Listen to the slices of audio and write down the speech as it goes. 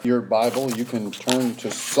Your Bible, you can turn to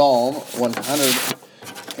Psalm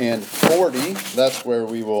 140. That's where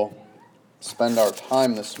we will spend our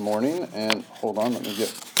time this morning. And hold on, let me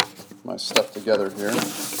get my stuff together here.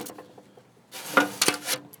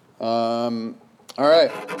 All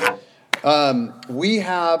right. We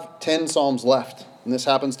have 10 Psalms left, and this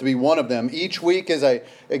happens to be one of them. Each week as I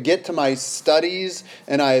get to my studies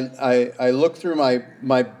and I look through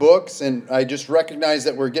my books, and I just recognize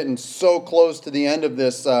that we're getting so close to the end of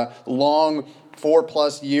this long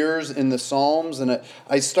 4+ years in the Psalms, and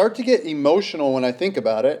I start to get emotional when I think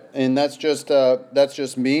about it, and that's just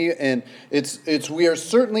me. And we are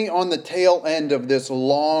certainly on the tail end of this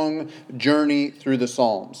long journey through the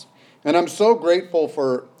Psalms, and I'm so grateful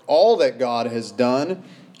for all that God has done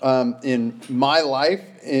in my life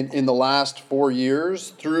in the last 4 years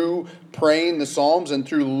through praying the Psalms and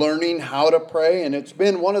through learning how to pray. And it's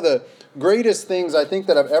been one of the greatest things I think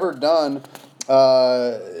that I've ever done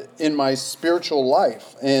in my spiritual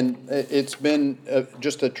life. And it's been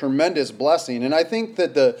just a tremendous blessing. And I think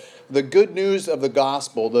that the good news of the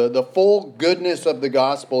gospel, the full goodness of the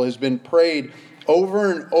gospel has been prayed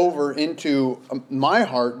over and over into my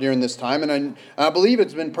heart during this time, and I believe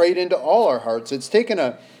it's been prayed into all our hearts. It's taken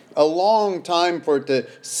a long time for it to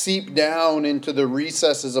seep down into the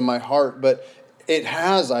recesses of my heart, but it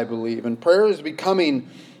has, I believe, and prayer is becoming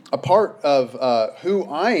a part of who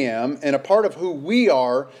I am and a part of who we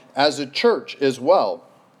are as a church as well.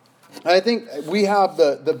 I think we have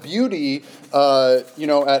the beauty,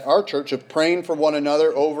 at our church of praying for one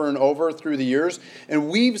another over and over through the years. And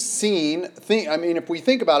we've seen, if we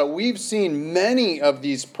think about it, we've seen many of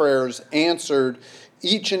these prayers answered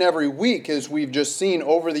each and every week as we've just seen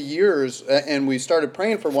over the years. And we started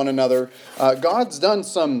praying for one another. God's done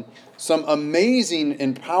some amazing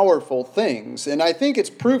and powerful things. And I think it's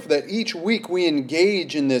proof that each week we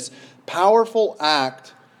engage in this powerful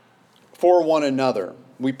act for one another.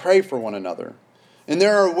 We pray for one another. And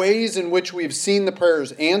there are ways in which we've seen the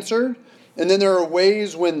prayers answered. And then there are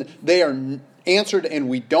ways when they are answered and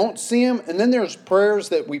we don't see them. And then there's prayers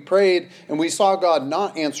that we prayed and we saw God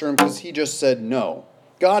not answer them because he just said no.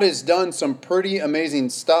 God has done some pretty amazing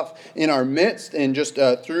stuff in our midst and just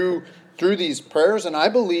through these prayers. And I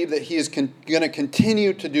believe that he is going to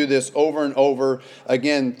continue to do this over and over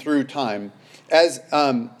again through time. It's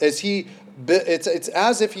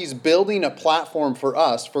as if he's building a platform for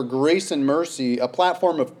us, for grace and mercy, a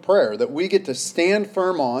platform of prayer that we get to stand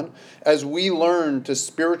firm on as we learn to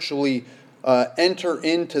spiritually enter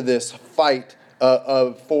into this fight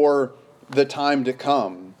for the time to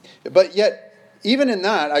come. But yet, even in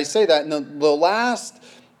that, I say that in the last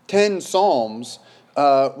 10 Psalms,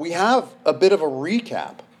 we have a bit of a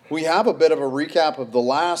recap. We have a bit of a recap of the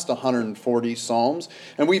last 140 Psalms,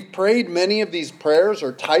 and we've prayed many of these prayers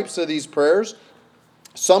or types of these prayers,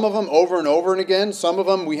 some of them over and over and again, some of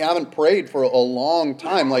them we haven't prayed for a long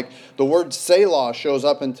time, like the word Selah shows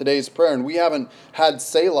up in today's prayer, and we haven't had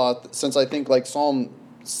Selah since I think like Psalm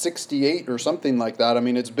 68 or something like that. I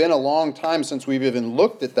mean, it's been a long time since we've even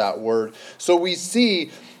looked at that word. So we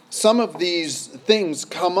see some of these things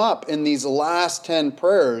come up in these last 10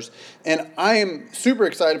 prayers, and I am super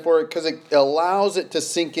excited for it because it allows it to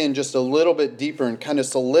sink in just a little bit deeper and kind of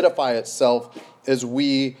solidify itself as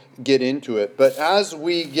we get into it. But as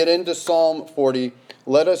we get into Psalm 40,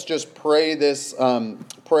 let us just pray this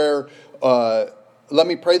prayer. Let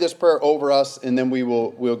me pray this prayer over us, and then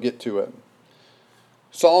we'll get to it.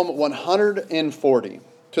 Psalm 140,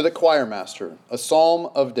 to the choir master, a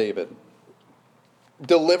psalm of David.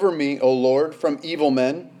 Deliver me, O Lord, from evil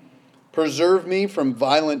men. Preserve me from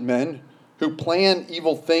violent men who plan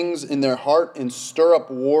evil things in their heart and stir up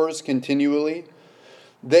wars continually.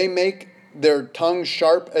 They make their tongue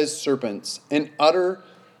sharp as serpents, and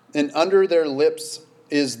under their lips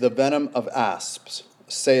is the venom of asps.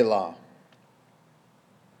 Selah.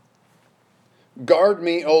 Guard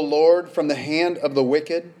me, O Lord, from the hand of the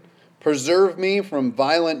wicked. Preserve me from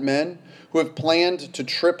violent men who have planned to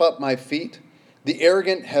trip up my feet. The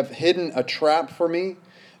arrogant have hidden a trap for me,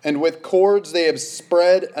 and with cords they have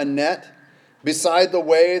spread a net. Beside the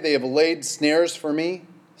way they have laid snares for me.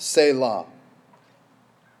 Selah.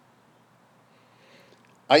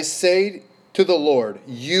 I say to the Lord,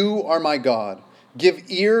 you are my God. Give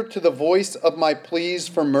ear to the voice of my pleas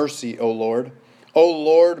for mercy, O Lord. O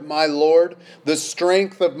Lord, my Lord, the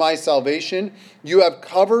strength of my salvation, you have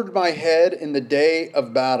covered my head in the day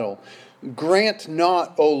of battle. Grant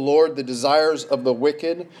not, O Lord, the desires of the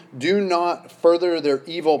wicked. Do not further their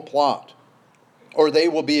evil plot, or they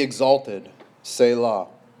will be exalted. Selah.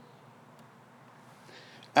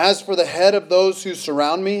 As for the head of those who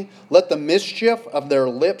surround me, let the mischief of their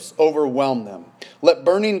lips overwhelm them. Let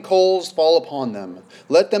burning coals fall upon them.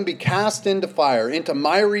 Let them be cast into fire, into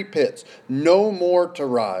miry pits, no more to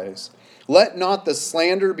rise. Let not the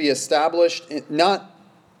slander be established in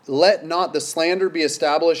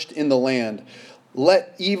the land.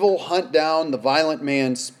 Let evil hunt down the violent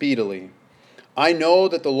man speedily. I know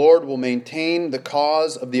that the Lord will maintain the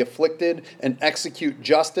cause of the afflicted and execute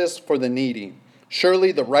justice for the needy.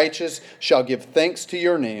 Surely the righteous shall give thanks to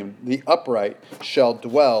your name. The upright shall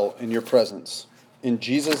dwell in your presence. In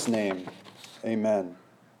Jesus' name, amen.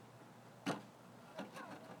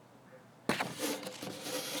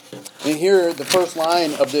 And here, the first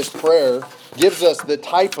line of this prayer gives us the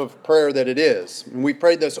type of prayer that it is. And we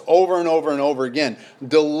prayed this over and over and over again.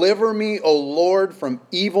 Deliver me, O Lord, from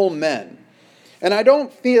evil men. And I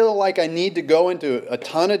don't feel like I need to go into a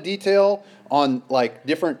ton of detail on like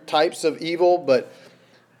different types of evil, but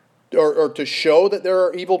or to show that there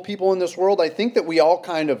are evil people in this world. I think that we all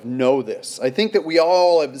kind of know this. I think that we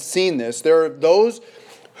all have seen this. There are those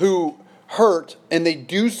who hurt, and they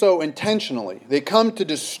do so intentionally. They come to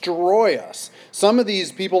destroy us. Some of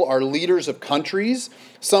these people are leaders of countries.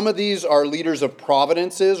 Some of these are leaders of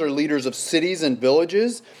providences or leaders of cities and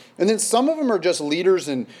villages. And then some of them are just leaders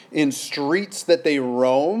in streets that they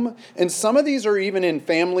roam. And some of these are even in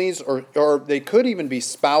families, or they could even be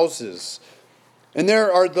spouses. And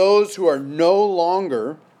there are those who are no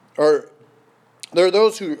longer,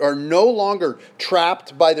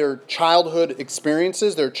 trapped by their childhood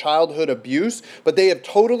experiences, their childhood abuse, but they have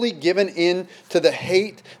totally given in to the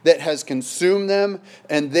hate that has consumed them,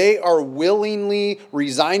 and they are willingly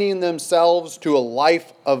resigning themselves to a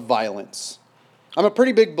life of violence. I'm a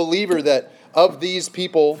pretty big believer that of these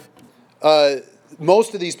people,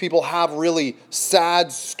 most of these people have really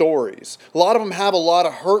sad stories. A lot of them have a lot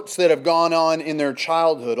of hurts that have gone on in their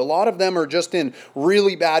childhood. A lot of them are just in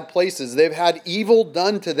really bad places. They've had evil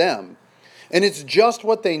done to them. And it's just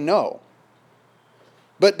what they know.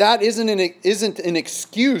 But that isn't an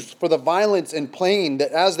excuse for the violence and pain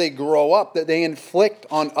that as they grow up, that they inflict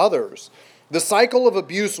on others. The cycle of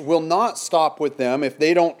abuse will not stop with them if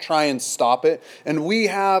they don't try and stop it. And we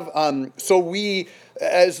have,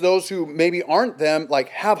 as those who maybe aren't them, like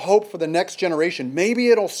have hope for the next generation. Maybe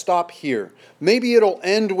it'll stop here. Maybe it'll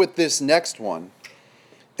end with this next one.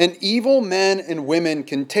 And evil men and women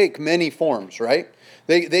can take many forms, right?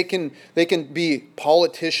 They can be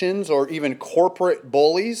politicians or even corporate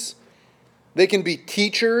bullies. They can be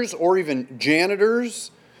teachers or even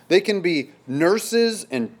janitors. They can be nurses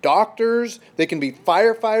and doctors. They can be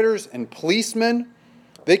firefighters and policemen.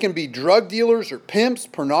 They can be drug dealers or pimps,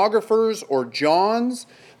 pornographers or Johns.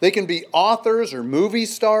 They can be authors or movie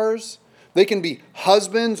stars. They can be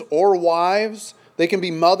husbands or wives. They can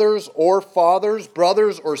be mothers or fathers,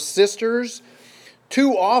 brothers or sisters.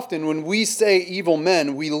 Too often when we say evil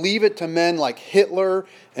men, we leave it to men like Hitler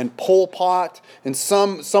and Pol Pot and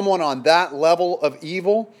someone on that level of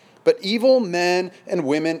evil. But evil men and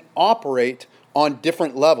women operate on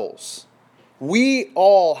different levels. We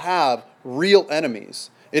all have real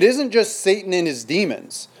enemies. It isn't just Satan and his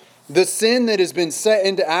demons. The sin that has been set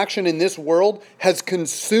into action in this world has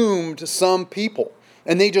consumed some people.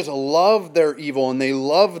 And they just love their evil and they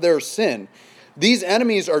love their sin. These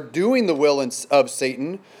enemies are doing the will of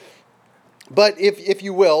Satan. But if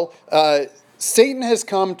you will, Satan has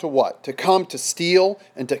come to what? To come to steal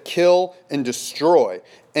and to kill and destroy.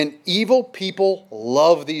 And evil people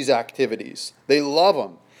love these activities. They love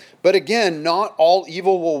them. But again, not all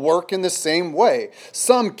evil will work in the same way.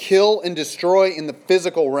 Some kill and destroy in the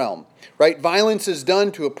physical realm, right? Violence is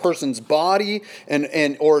done to a person's body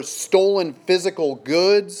or stolen physical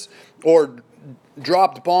goods or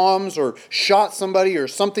dropped bombs or shot somebody or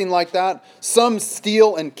something like that. Some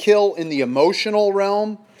steal and kill in the emotional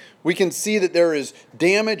realm. We can see that there is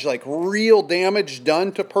damage, like real damage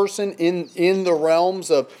done to a person in the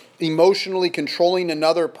realms of emotionally controlling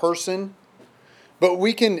another person. But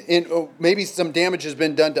we can, maybe some damage has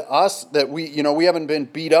been done to us that we haven't been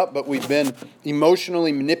beat up, but we've been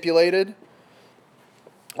emotionally manipulated.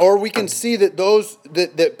 Or we can see that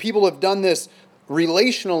that people have done this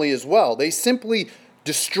relationally as well. They simply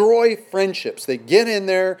destroy friendships. They get in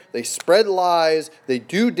there, they spread lies, they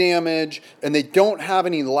do damage, and they don't have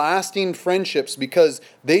any lasting friendships because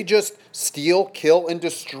they just steal, kill, and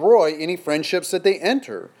destroy any friendships that they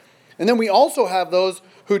enter. And then we also have those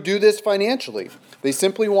who do this financially. They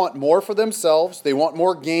simply want more for themselves. They want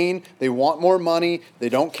more gain. They want more money. They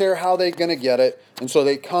don't care how they're going to get it. And so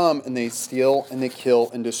they come and they steal and they kill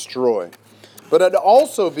and destroy. But I'd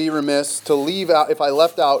also be remiss to leave out, if I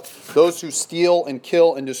left out those who steal and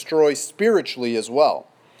kill and destroy spiritually as well.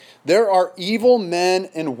 There are evil men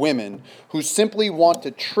and women who simply want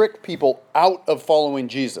to trick people out of following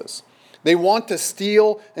Jesus. They want to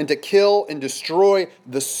steal and to kill and destroy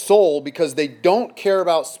the soul because they don't care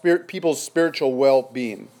about people's spiritual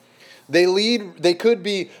well-being. They could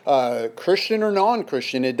be Christian or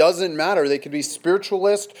non-Christian. It doesn't matter. They could be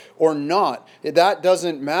spiritualist or not. That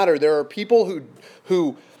doesn't matter. There are people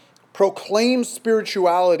who proclaim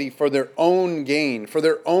spirituality for their own gain, for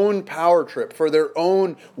their own power trip, for their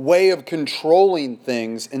own way of controlling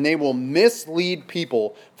things, and they will mislead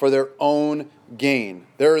people for their own gain.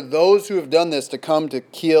 There are those who have done this to come to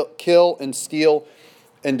kill and steal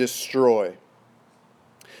and destroy.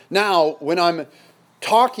 Now, when I'm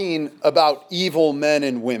talking about evil men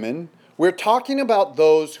and women, we're talking about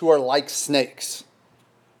those who are like snakes.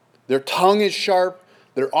 Their tongue is sharp,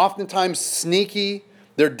 they're oftentimes sneaky,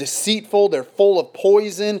 they're deceitful, they're full of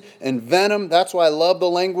poison and venom. That's why I love the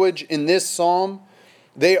language in this psalm.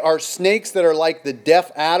 They are snakes that are like the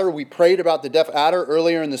deaf adder. We prayed about the deaf adder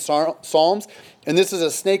earlier in the Psalms. And this is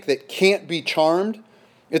a snake that can't be charmed.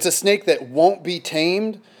 It's a snake that won't be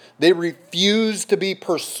tamed. They refuse to be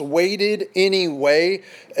persuaded any way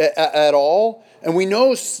at all. And we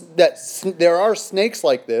know that there are snakes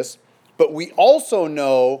like this, but we also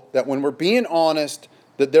know that when we're being honest,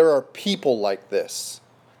 that there are people like this.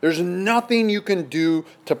 There's nothing you can do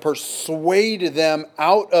to persuade them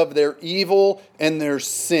out of their evil and their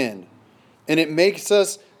sin. And it makes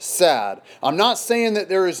us sad. I'm not saying that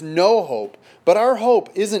there is no hope, but our hope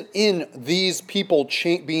isn't in these people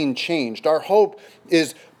being changed. Our hope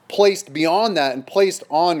is placed beyond that and placed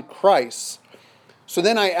on Christ. So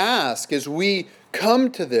then I ask, as we come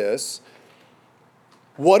to this,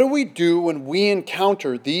 what do we do when we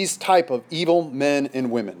encounter these type of evil men and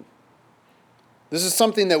women? This is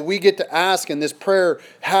something that we get to ask, and this prayer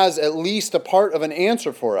has at least a part of an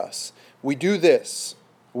answer for us. We do this.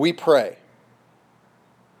 We pray.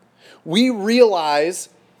 We realize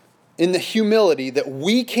in the humility that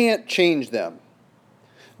we can't change them.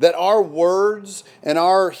 That our words and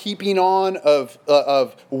our heaping on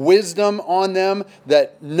of wisdom on them,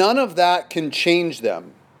 that none of that can change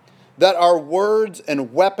them. That our words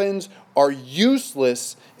and weapons are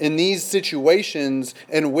useless in these situations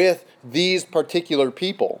and with these particular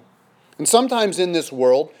people. And sometimes in this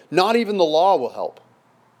world, not even the law will help.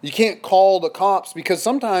 You can't call the cops because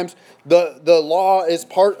sometimes the law is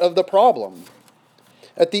part of the problem.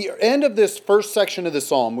 At the end of this first section of the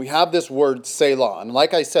psalm, we have this word Selah. And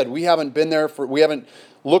like I said, we haven't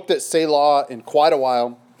looked at Selah in quite a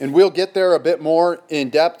while. And we'll get there a bit more in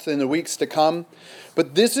depth in the weeks to come.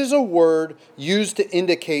 But this is a word used to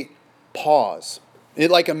indicate pause.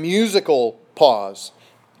 Like a musical pause.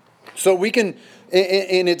 So we can,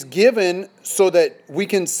 and it's given so that we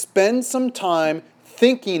can spend some time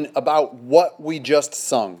thinking about what we just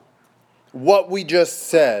sung, what we just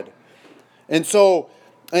said. And so,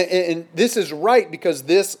 and this is right because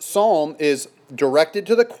this psalm is directed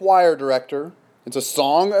to the choir director. It's a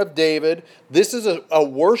song of David. This is a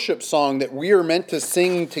worship song that we are meant to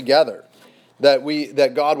sing together.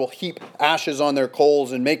 That God will heap ashes on their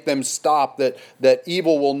coals and make them stop, that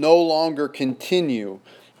evil will no longer continue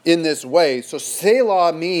in this way. So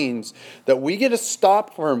Selah means that we get to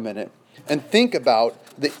stop for a minute and think about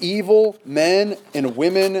the evil men and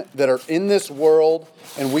women that are in this world,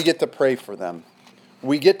 and we get to pray for them.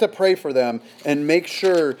 We get to pray for them and make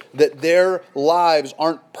sure that their lives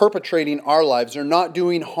aren't perpetrating our lives. They're not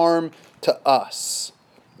doing harm to us,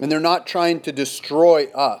 and they're not trying to destroy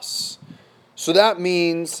us. So that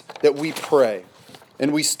means that we pray,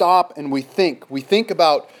 and we stop and we think. We think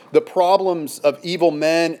about the problems of evil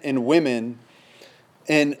men and women,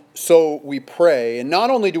 and so we pray. And not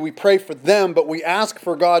only do we pray for them, but we ask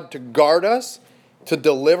for God to guard us, to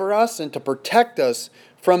deliver us, and to protect us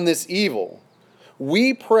from this evil.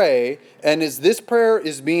 We pray, and as this prayer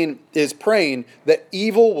is praying, that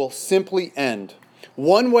evil will simply end.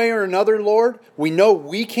 One way or another, Lord, we know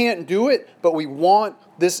we can't do it, but we want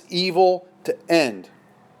this evil to end.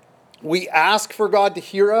 We ask for God to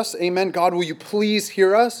hear us. Amen. God, will you please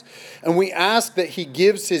hear us? And we ask that he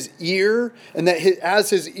gives his ear, and that as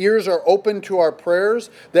his ears are open to our prayers,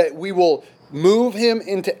 that we will move him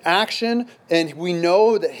into action. And we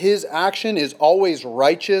know that his action is always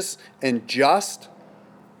righteous and just,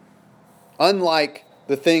 unlike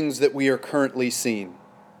the things that we are currently seeing.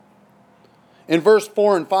 In verse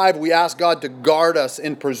 4 and 5, we ask God to guard us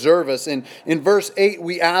and preserve us. And in verse 8,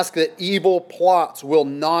 we ask that evil plots will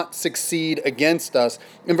not succeed against us.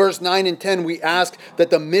 In verse 9 and 10, we ask that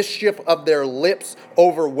the mischief of their lips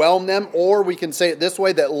overwhelm them, or we can say it this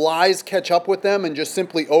way, that lies catch up with them and just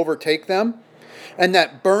simply overtake them. and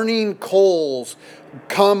that burning coals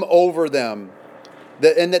come over them,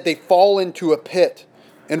 and that they fall into a pit.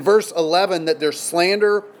 In verse 11, that their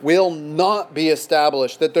slander will not be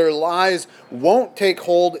established, that their lies won't take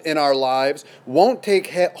hold in our lives, won't take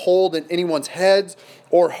hold in anyone's heads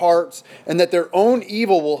or hearts, and that their own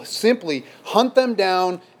evil will simply hunt them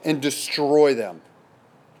down and destroy them.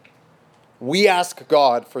 We ask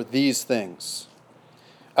God for these things.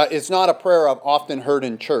 It's not a prayer I've often heard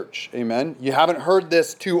in church. Amen. You haven't heard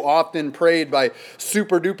this too often prayed by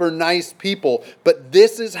super duper nice people, but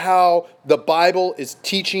this is how the Bible is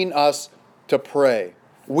teaching us to pray.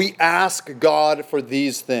 We ask God for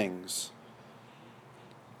these things.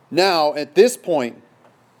 Now, at this point,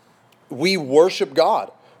 we worship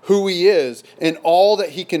God, who He is, and all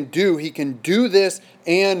that He can do. He can do this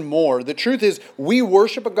and more. The truth is, we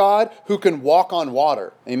worship a God who can walk on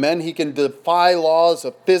water. Amen? He can defy laws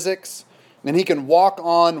of physics, and He can walk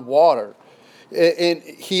on water. And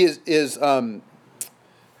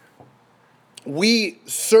we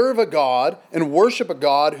serve a God and worship a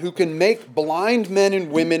God who can make blind men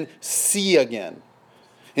and women see again.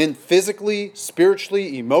 And physically,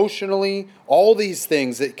 spiritually, emotionally, all these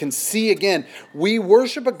things that can see again. We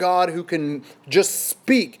worship a God who can just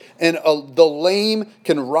speak and the lame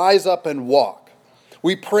can rise up and walk.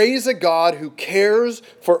 We praise a God who cares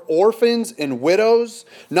for orphans and widows.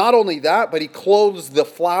 Not only that, but He clothes the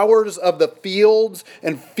flowers of the fields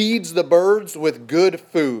and feeds the birds with good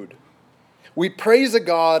food. We praise a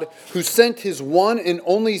God who sent His one and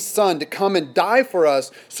only Son to come and die for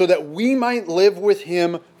us so that we might live with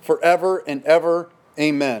Him forever and ever.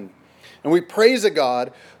 Amen. And we praise a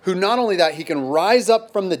God who not only that, He can rise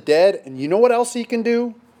up from the dead, and you know what else He can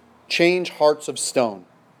do? Change hearts of stone.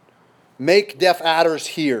 Make deaf adders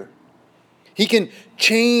hear. He can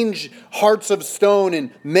change hearts of stone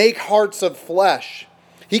and make hearts of flesh.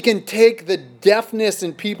 He can take the deafness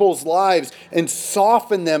in people's lives and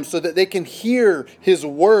soften them so that they can hear His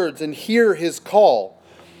words and hear His call.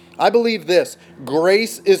 I believe this: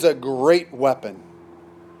 grace is a great weapon.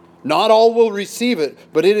 Not all will receive it,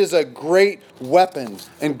 but it is a great weapon,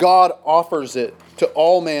 and God offers it to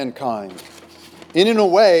all mankind. And in a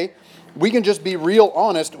way, we can just be real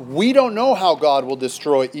honest. We don't know how God will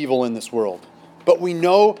destroy evil in this world, but we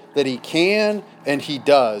know that He can, and He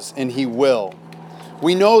does, and He will.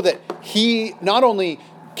 We know that He, not only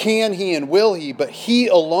can He and will He, but He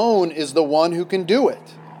alone is the one who can do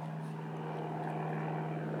it.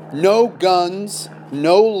 No guns,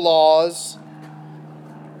 no laws,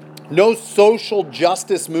 no social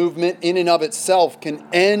justice movement in and of itself can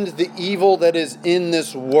end the evil that is in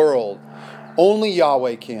this world. Only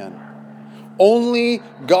Yahweh can. Only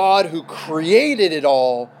God who created it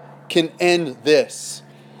all can end this.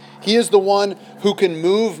 He is the one who can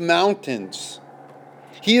move mountains.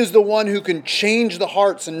 He is the one who can change the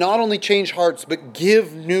hearts, and not only change hearts, but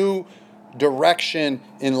give new direction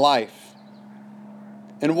in life.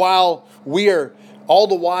 And while all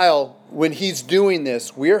the while, when He's doing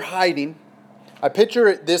this, we're hiding. I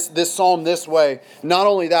picture this psalm this way. Not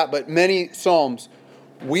only that, but many psalms.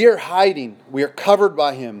 We are hiding. We are covered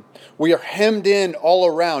by Him. We are hemmed in all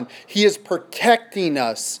around. He is protecting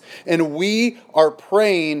us, and we are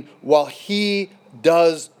praying while He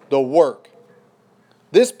does the work.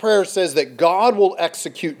 This prayer says that God will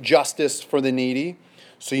execute justice for the needy.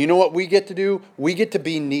 So you know what we get to do? We get to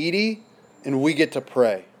be needy, and we get to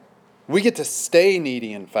pray. We get to stay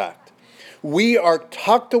needy, in fact. We are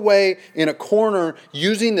tucked away in a corner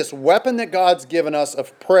using this weapon that God's given us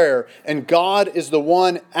of prayer, and God is the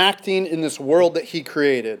one acting in this world that He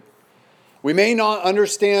created. We may not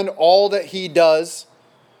understand all that He does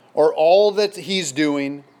or all that He's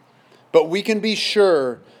doing, but we can be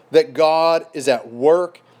sure that God is at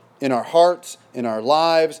work in our hearts, in our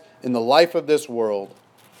lives, in the life of this world.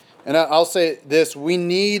 And I'll say this: we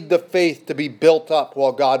need the faith to be built up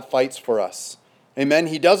while God fights for us. Amen?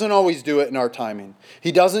 He doesn't always do it in our timing.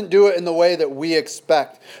 He doesn't do it in the way that we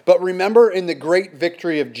expect. But remember, in the great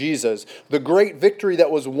victory of Jesus, the great victory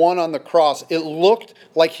that was won on the cross, it looked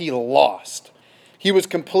like He lost. He was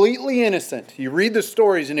completely innocent. You read the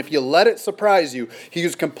stories, and if you let it surprise you, He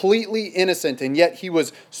was completely innocent, and yet He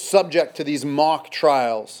was subject to these mock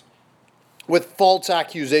trials with false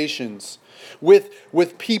accusations,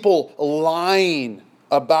 with people lying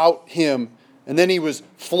about Him. And then He was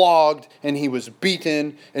flogged, and He was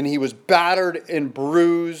beaten, and He was battered and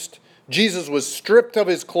bruised. Jesus was stripped of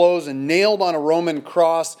His clothes and nailed on a Roman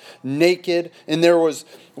cross naked. And there was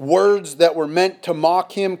words that were meant to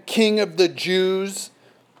mock Him, King of the Jews.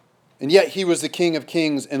 And yet He was the King of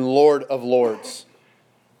Kings and Lord of Lords.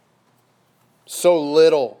 So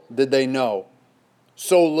little did they know.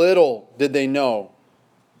 So little did they know.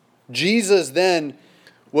 Jesus then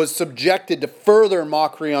was subjected to further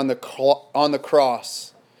mockery on the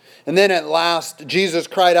cross. And then at last, Jesus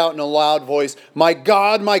cried out in a loud voice, my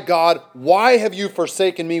God, why have you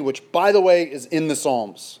forsaken me?" Which, by the way, is in the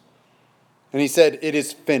Psalms. And he said, "It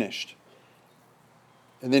is finished."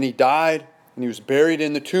 And then he died, and he was buried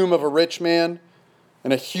in the tomb of a rich man.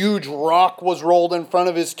 And a huge rock was rolled in front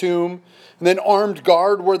of his tomb. And then armed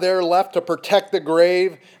guard were there left to protect the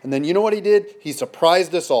grave. And then you know what he did? He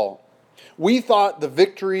surprised us all. We thought the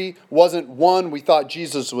victory wasn't won. We thought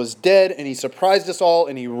Jesus was dead, and he surprised us all,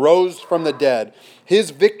 and he rose from the dead. His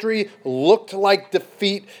victory looked like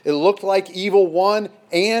defeat. It looked like evil won,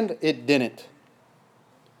 and it didn't.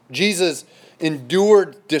 Jesus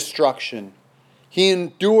endured destruction. He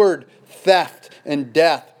endured theft and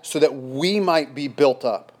death so that we might be built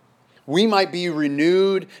up. We might be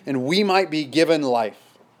renewed, and we might be given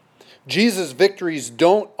life. Jesus' victories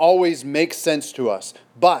don't always make sense to us,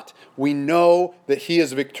 but we know that he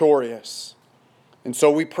is victorious. And so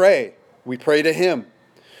we pray. We pray to him.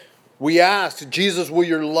 We ask, Jesus, will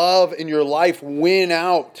your love and your life win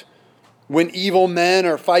out when evil men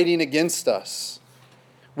are fighting against us?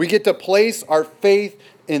 We get to place our faith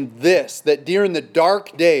in this, that during the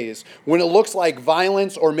dark days, when it looks like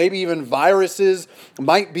violence or maybe even viruses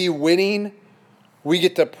might be winning, we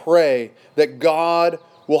get to pray that God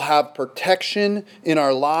will have protection in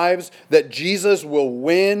our lives, that Jesus will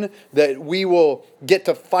win, that we will get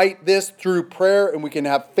to fight this through prayer, and we can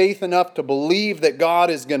have faith enough to believe that God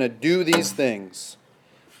is going to do these things.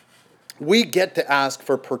 We get to ask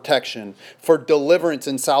for protection, for deliverance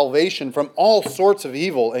and salvation from all sorts of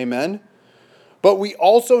evil, amen? But we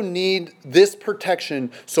also need this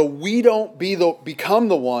protection so we don't become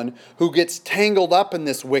the one who gets tangled up in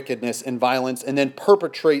this wickedness and violence and then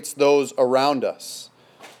perpetrates those around us.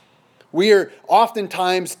 We are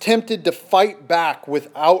oftentimes tempted to fight back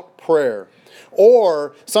without prayer.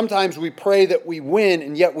 Or sometimes we pray that we win,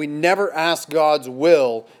 and yet we never ask God's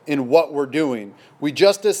will in what we're doing. We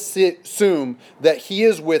just assume that he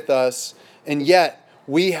is with us, and yet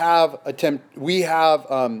we have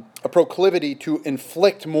a proclivity to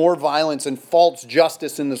inflict more violence and false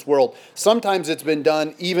justice in this world. Sometimes it's been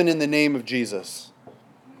done even in the name of Jesus.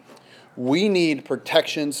 We need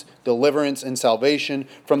protections, deliverance, and salvation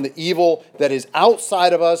from the evil that is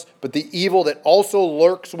outside of us, but the evil that also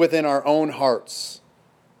lurks within our own hearts.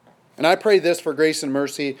 And I pray this for Grace and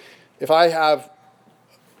Mercy. If I have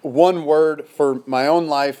one word for my own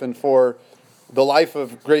life and for the life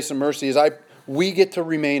of Grace and Mercy, is we get to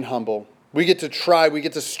remain humble. We get to try. We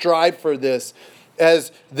get to strive for this.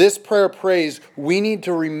 As this prayer prays, we need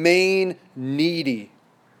to remain needy.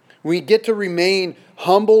 We get to remain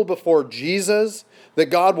humble before Jesus, that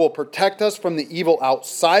God will protect us from the evil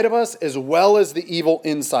outside of us as well as the evil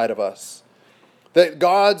inside of us. That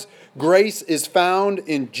God's grace is found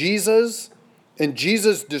in Jesus, and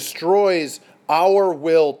Jesus destroys our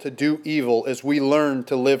will to do evil as we learn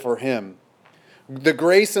to live for him. The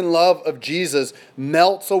grace and love of Jesus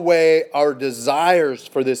melts away our desires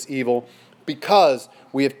for this evil because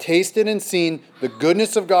we have tasted and seen the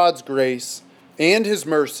goodness of God's grace and his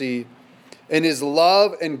mercy, and his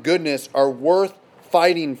love and goodness are worth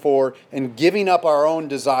fighting for and giving up our own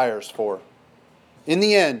desires for. In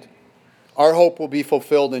the end, our hope will be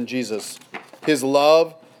fulfilled in Jesus. His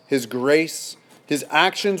love, his grace, his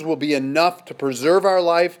actions will be enough to preserve our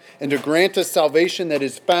life and to grant us salvation that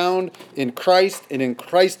is found in Christ and in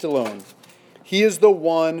Christ alone. He is the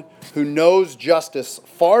one who knows justice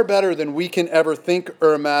far better than we can ever think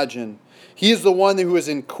or imagine. He is the one who is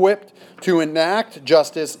equipped to enact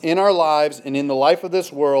justice in our lives and in the life of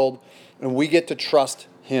this world, and we get to trust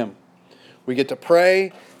him. We get to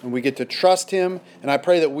pray, and we get to trust him, and I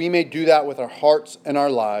pray that we may do that with our hearts and our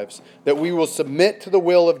lives, that we will submit to the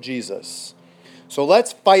will of Jesus. So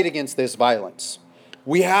let's fight against this violence.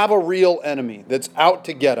 We have a real enemy that's out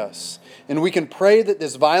to get us, and we can pray that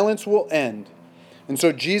this violence will end. And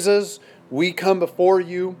so, Jesus, we come before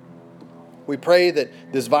you. We pray that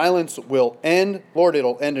this violence will end. Lord,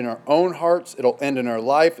 it'll end in our own hearts. It'll end in our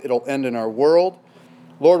life. It'll end in our world.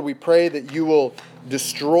 Lord, we pray that you will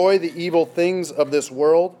destroy the evil things of this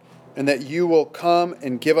world and that you will come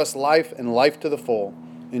and give us life and life to the full.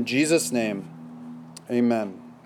 In Jesus' name, amen.